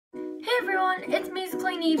Hey everyone, it's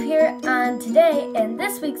musicallyniamh here, and today in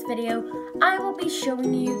this week's video I will be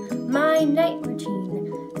showing you my night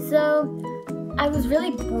routine. So I was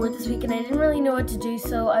really bored this week and I didn't really know what to do,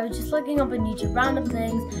 so I was just looking up on YouTube random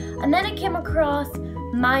things, and then I came across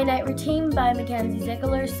My Night Routine by Mackenzie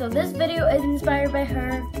Ziegler. So this video is inspired by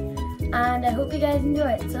her and I hope you guys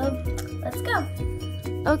enjoy it. So let's go.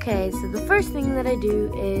 Okay, so the first thing that I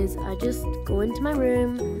do is I just go into my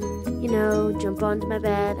room, jump onto my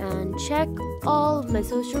bed and check all of my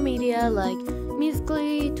social media like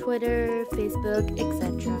Musical.ly, Twitter, Facebook,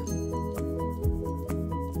 etc.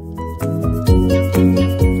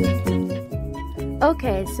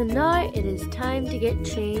 Okay, so now it is time to get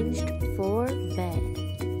changed for bed.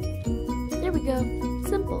 There we go,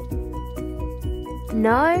 simple.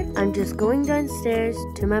 Now I'm just going downstairs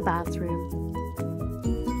to my bathroom.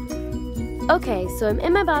 Okay, so I'm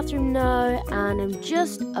in my bathroom now and I'm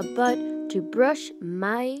just about to brush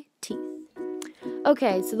my teeth.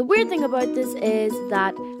 Okay, so the weird thing about this is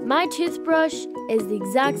that my toothbrush is the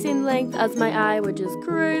exact same length as my eye, which is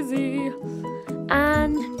crazy.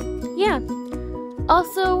 And yeah,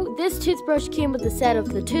 also this toothbrush came with a set of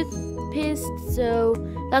the toothpaste, so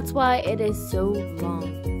that's why it is so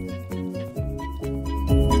long.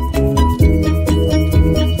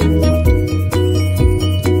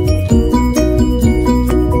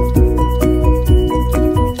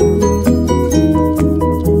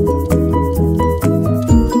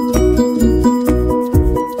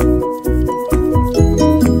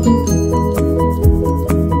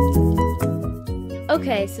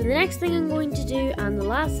 Okay, so the next thing I'm going to do, and the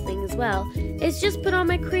last thing as well, is just put on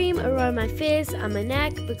my cream around my face and my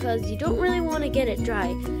neck, because you don't really want to get it dry,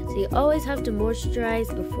 so you always have to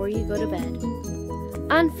moisturize before you go to bed.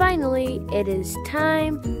 And finally, it is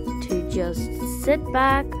time to just sit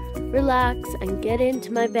back, relax, and get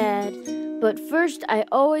into my bed. But first, I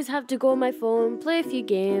always have to go on my phone, play a few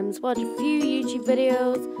games, watch a few YouTube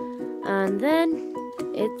videos, and then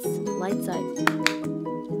it's lights out.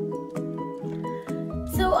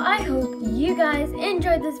 So I hope you guys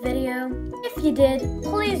enjoyed this video. If you did,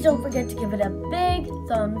 please don't forget to give it a big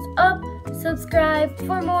thumbs up, subscribe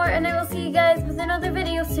for more, and I will see you guys with another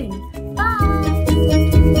video soon.